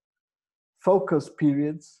focus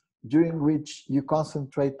periods during which you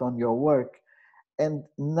concentrate on your work, and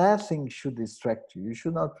nothing should distract you. You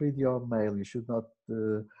should not read your mail. You should not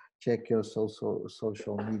check your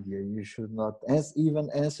social media. You should not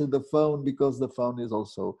even answer the phone, because the phone is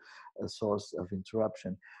also a source of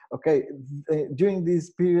interruption. Okay, during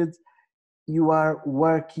these periods, you are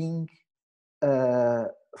working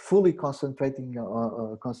fully concentrated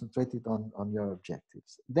on your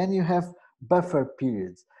objectives. Then you have buffer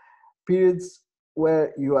periods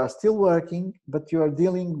where you are still working, but you are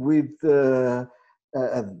dealing with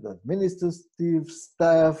administrative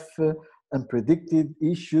stuff, unpredicted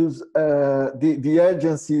issues, the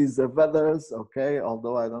urgencies of others, okay,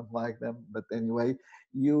 although I don't like them, but anyway,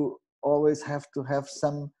 you always have to have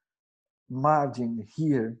some margin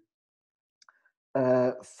here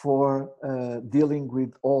for dealing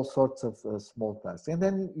with all sorts of small tasks. And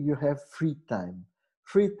then you have free time.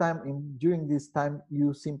 Free time, during this time,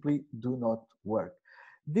 you simply do not work.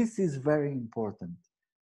 This is very important.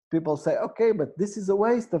 People say, okay, but this is a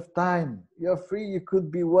waste of time. You're free, you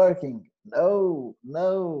could be working. No,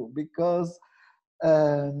 because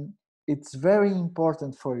it's very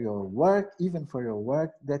important for your work, even for your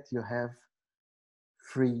work, that you have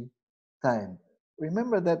free time.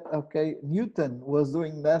 Remember that, okay, Newton was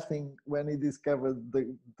doing nothing when he discovered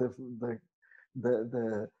the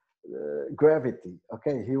gravity.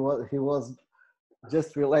 Okay, he was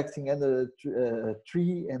just relaxing under a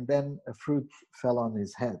tree, and then a fruit fell on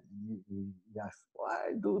his head. He asked,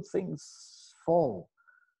 why do things fall?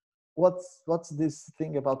 What's this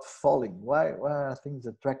thing about falling? Why are things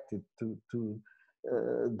attracted to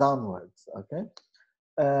downwards? Okay,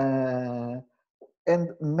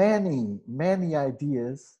 and many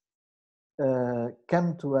ideas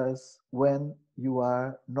come to us when you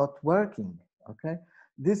are not working. Okay,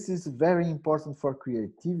 this is very important for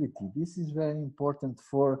creativity. This is very important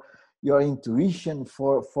for your intuition,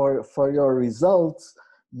 for your results.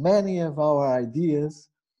 Many of our ideas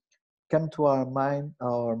come to our mind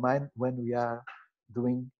when we are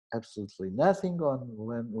doing absolutely nothing, on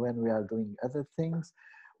when we are doing other things,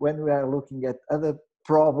 when we are looking at other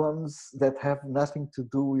problems that have nothing to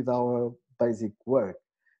do with our basic work.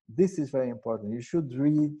 This is very important. You should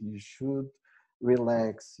read, you should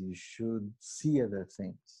relax, you should see other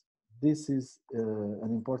things. This is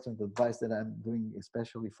an important advice that I'm doing,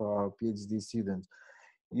 especially for our PhD students.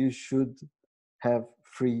 You should have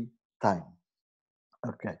free time.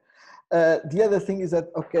 Okay. The other thing is that,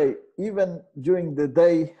 okay, even during the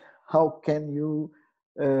day, how can you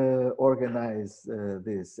organize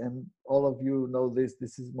this? And all of you know this.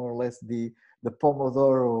 This is more or less the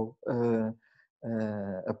Pomodoro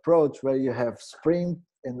approach, where you have sprint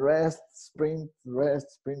and rest, sprint,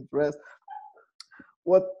 rest, sprint, rest.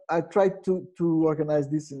 What I try to organize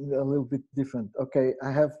this in a little bit different. Okay,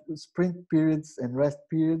 I have sprint periods and rest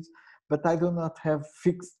periods, but I do not have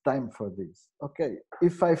fixed time for this. Okay,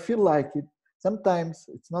 if I feel like it, sometimes,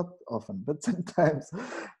 it's not often, but sometimes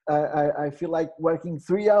I feel like working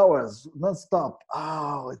 3 hours non-stop.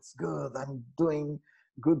 Oh, it's good. I'm doing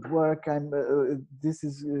good work. This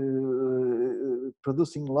is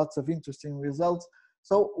producing lots of interesting results.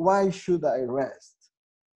 So why should I rest?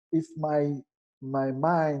 If my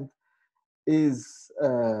mind is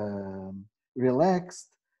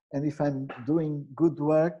relaxed, and if I'm doing good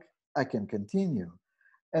work, I can continue.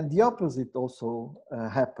 And the opposite also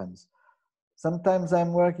happens. Sometimes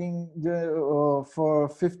I'm working for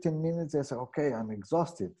 15 minutes. I say, okay, I'm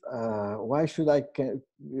exhausted. Why should I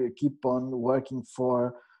keep on working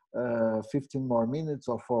for 15 more minutes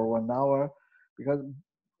or for 1 hour? Because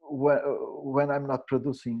when I'm not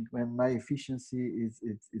producing, when my efficiency is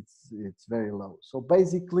it's very low. So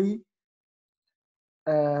basically,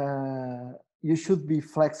 you should be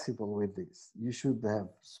flexible with this. You should have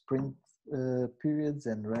sprint periods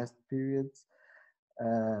and rest periods,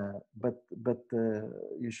 but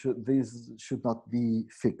these should not be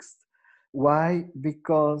fixed. Why?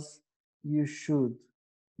 Because you should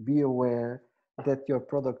be aware that your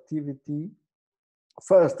productivity,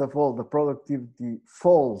 first of all, the productivity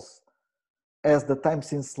falls as the time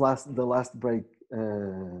since the last break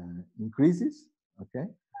increases. Okay,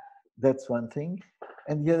 that's one thing.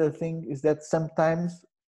 And the other thing is that sometimes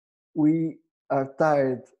we are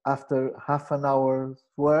tired after half an hour's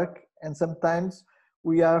work, and sometimes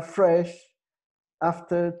we are fresh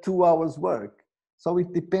after 2 hours work. So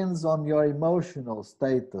it depends on your emotional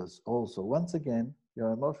status also. Once again,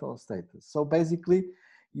 your emotional status. So basically,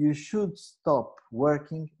 you should stop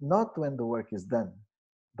working not when the work is done,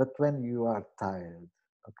 but when you are tired.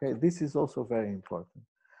 Okay, this is also very important.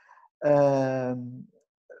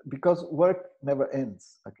 Because work never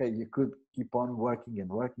ends. Okay, you could keep on working and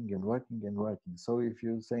working and working and working. So if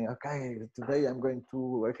you're saying, okay, today I'm going to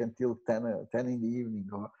work until 10 in the evening,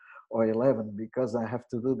 or 11 because I have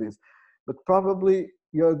to do this, but probably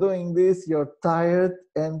you're doing this, you're tired,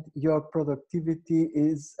 and your productivity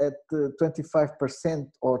is at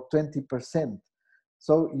 25% or 20%.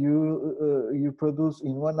 So you produce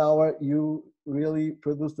in 1 hour, you really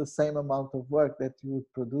produce the same amount of work that you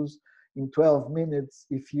would produce in 12 minutes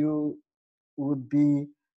if you would be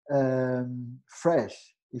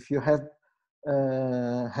fresh, if you had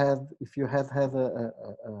had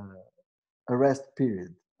a rest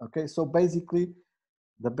period. Okay, so basically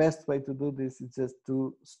the best way to do this is just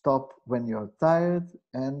to stop when you're tired,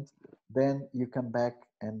 and then you come back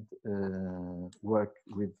and work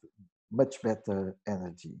with much better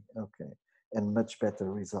energy, okay, and much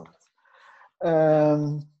better results.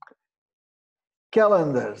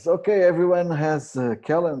 Calendars. Okay, everyone has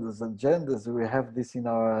calendars, agendas. We have this in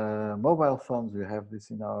our mobile phones. We have this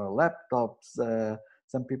in our laptops.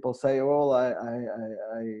 Some people say, "Oh, I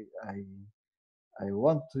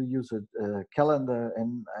want to use a calendar,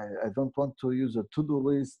 and I don't want to use a to-do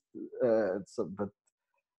list."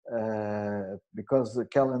 Because the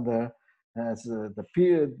calendar has the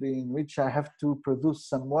period in which I have to produce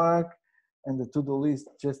some work, and the to-do list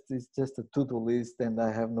is just a to-do list, and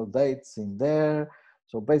I have no dates in there.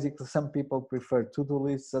 So basically, some people prefer to-do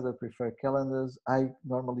lists, others prefer calendars. I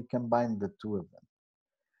normally combine the two of them.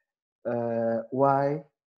 Why?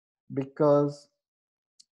 Because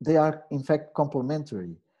they are in fact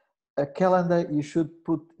complementary. A calendar, you should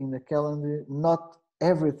put in a calendar not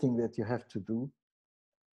everything that you have to do,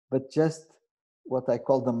 but just what I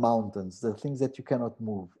call the mountains, the things that you cannot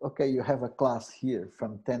move. Okay, you have a class here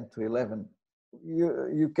from 10 to 11.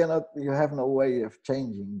 You have no way of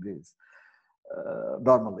changing this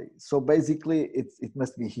normally. So basically, it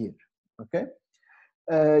must be here. Okay,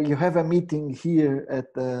 you have a meeting here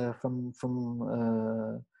at from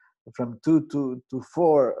 2 to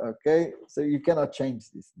 4. Okay, so you cannot change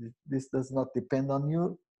this. This does not depend on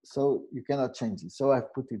you, so you cannot change it. So I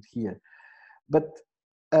put it here, but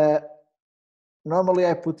normally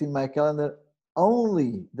I put in my calendar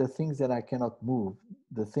only the things that I cannot move,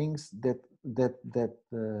 the things that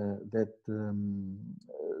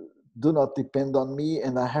do not depend on me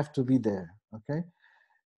and I have to be there, okay?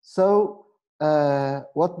 So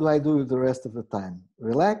what do I do with the rest of the time?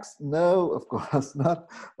 Relax? No, of course not,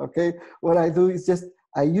 okay? What I do is just,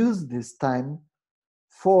 I use this time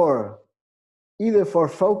for either for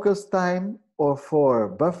focus time or for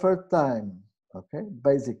buffer time, okay?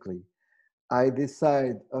 Basically, I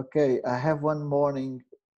decide, okay, I have one morning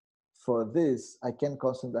for this, I can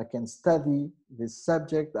concentrate, I can study this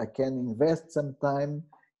subject, I can invest some time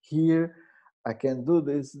here, I can do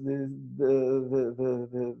this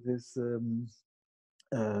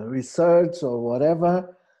research or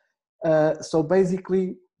whatever. So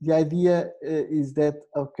basically, the idea is that,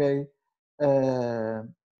 okay,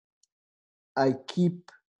 I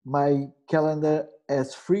keep my calendar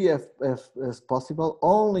as free as possible.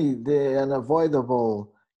 Only the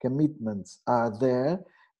unavoidable commitments are there,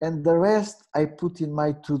 and the rest I put in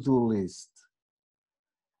my to-do list.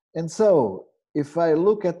 And so if I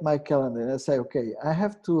look at my calendar and I say, okay, I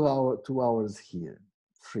have 2 hours here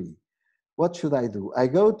free, what should I do? I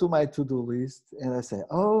go to my to-do list and I say,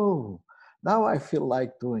 oh, now I feel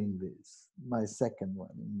like doing this, my second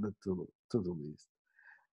one in the to-do list.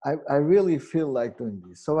 I really feel like doing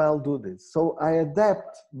this, so I'll do this. So I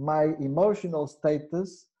adapt my emotional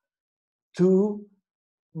status to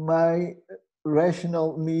my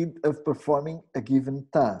rational need of performing a given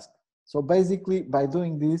task. So basically, by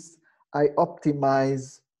doing this, I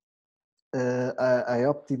optimize. I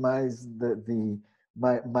optimize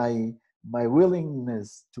my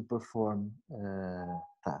willingness to perform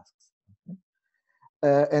tasks.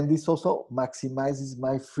 And this also maximizes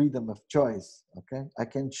my freedom of choice. Okay, I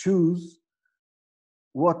can choose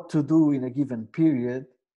what to do in a given period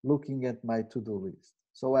looking at my to-do list.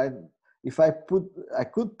 So if I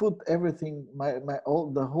could put everything,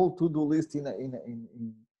 the whole to-do list in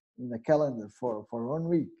a calendar for 1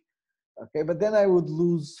 week. Okay, but then I would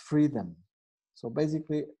lose freedom. So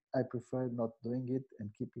basically, I prefer not doing it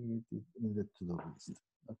and keeping it in the to-do list.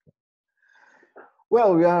 Okay.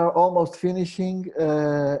 Well, we are almost finishing,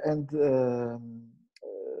 and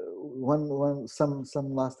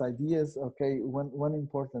some last ideas. Okay, one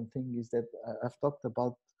important thing is that I've talked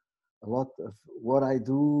about a lot of what I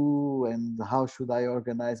do and how should I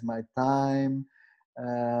organize my time.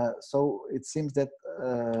 So it seems that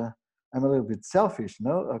I'm a little bit selfish,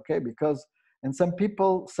 no? Okay, because and some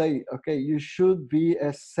people say, okay, you should be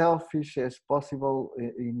as selfish as possible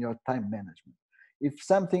in your time management. If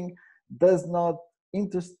something does not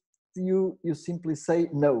interest you, you simply say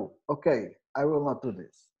no. Okay, I will not do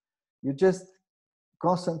this. You just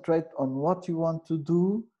concentrate on what you want to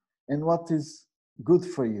do and what is good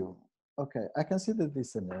for you. Okay, I consider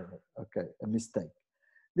this an error. Okay, a mistake.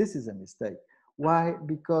 This is a mistake. Why?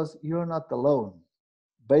 Because you're not alone.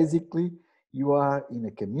 Basically, you are in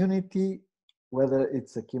a community, whether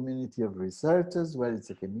it's a community of researchers, whether it's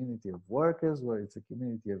a community of workers, whether it's a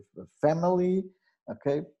community of family,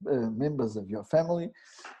 okay, members of your family.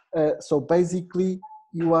 So basically,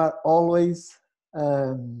 you are always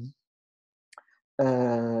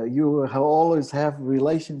you always have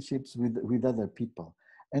relationships with other people,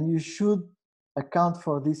 and you should account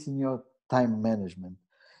for this in your time management.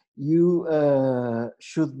 You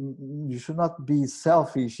should not be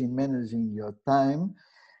selfish in managing your time.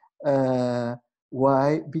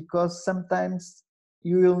 Why? Because sometimes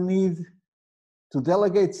you will need to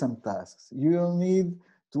delegate some tasks. You will need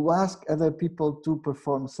to ask other people to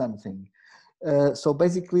perform something. So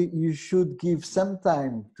basically, you should give some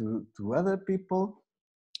time to other people,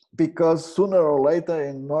 because sooner or later,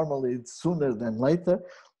 and normally it's sooner than later,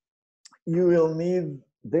 you will need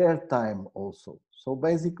their time also. So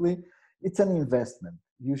basically, it's an investment.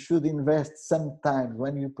 You should invest some time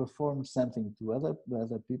when you perform something to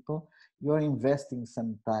other people. You're investing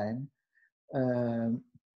some time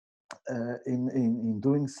in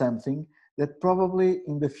doing something that probably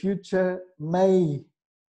in the future may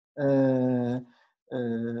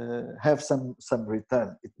have some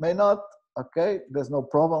return. It may not. Okay, there's no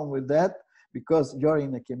problem with that, because you're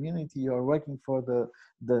in a community, you're working for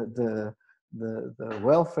the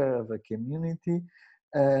welfare of a community,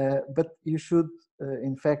 but you should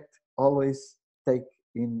in fact always take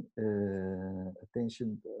in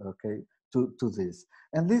attention, okay, to this.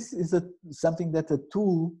 And this is something that a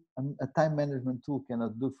time management tool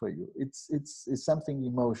cannot do for you. It's something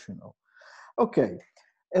emotional. Okay,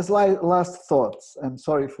 as last thoughts, I'm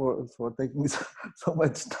sorry for taking so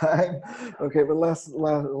much time. Okay, but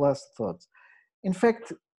last thoughts. In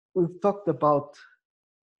fact, we've talked about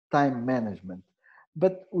time management,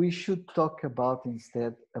 but we should talk about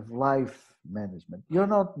instead of life management. You're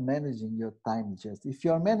not managing your time just. If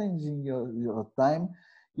you're managing your time,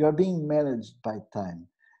 you're being managed by time.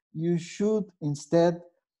 you should instead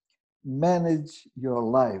manage your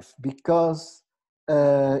life, because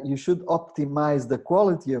you should optimize the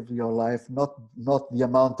quality of your life, not the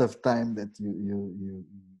amount of time that you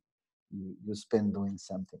spend doing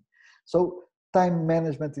something. So time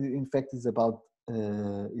management, in fact, is about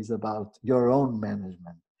your own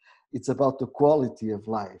management. It's about the quality of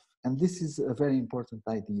life, and this is a very important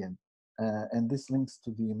idea. And this links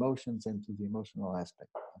to the emotions and to the emotional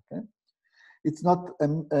aspect. Okay, it's not a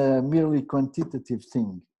merely quantitative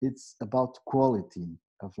thing. It's about quality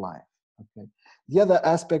of life. Okay. The other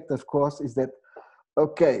aspect, of course, is that,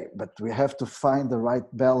 okay, but we have to find the right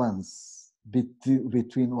balance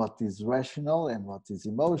between what is rational and what is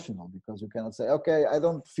emotional, because you cannot say, okay, I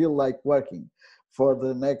don't feel like working for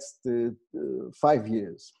the next 5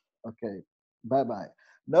 years. Okay, bye bye.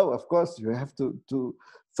 No, of course, you have to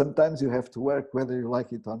sometimes you have to work whether you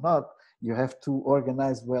like it or not. You have to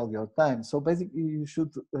organize well your time. So basically, you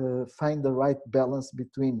should find the right balance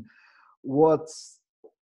between what's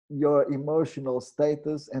your emotional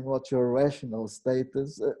status and what's your rational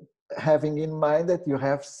status, having in mind that you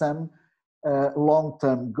have some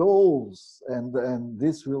long-term goals, and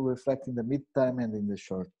this will reflect in the mid-term and in the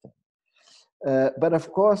short term. But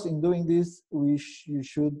of course, in doing this, you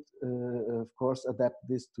should, of course, adapt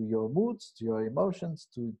this to your moods, to your emotions,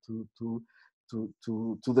 to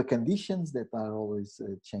the conditions that are always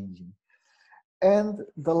changing. And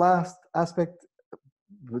the last aspect,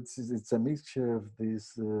 which is it's a mixture of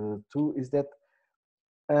these two, is that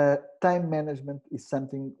time management is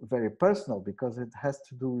something very personal, because it has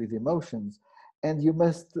to do with emotions, and you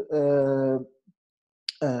must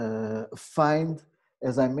find,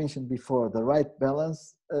 as I mentioned before, the right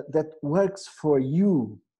balance that works for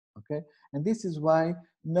you. Okay, and this is why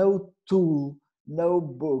no tool, no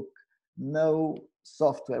book, no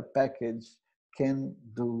software package can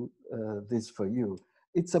do this for you.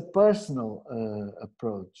 It's a personal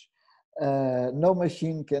approach. No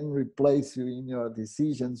machine can replace you in your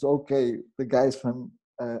decisions. Okay, the guys from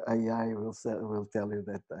AI will tell you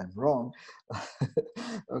that I'm wrong.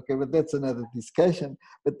 Okay, but that's another discussion.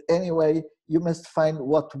 But anyway, you must find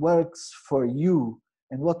what works for you,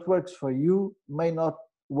 and what works for you may not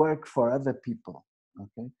work for other people.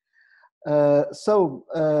 Okay,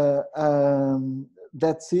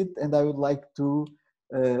 that's it, and I would like to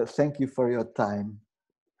thank you for your time.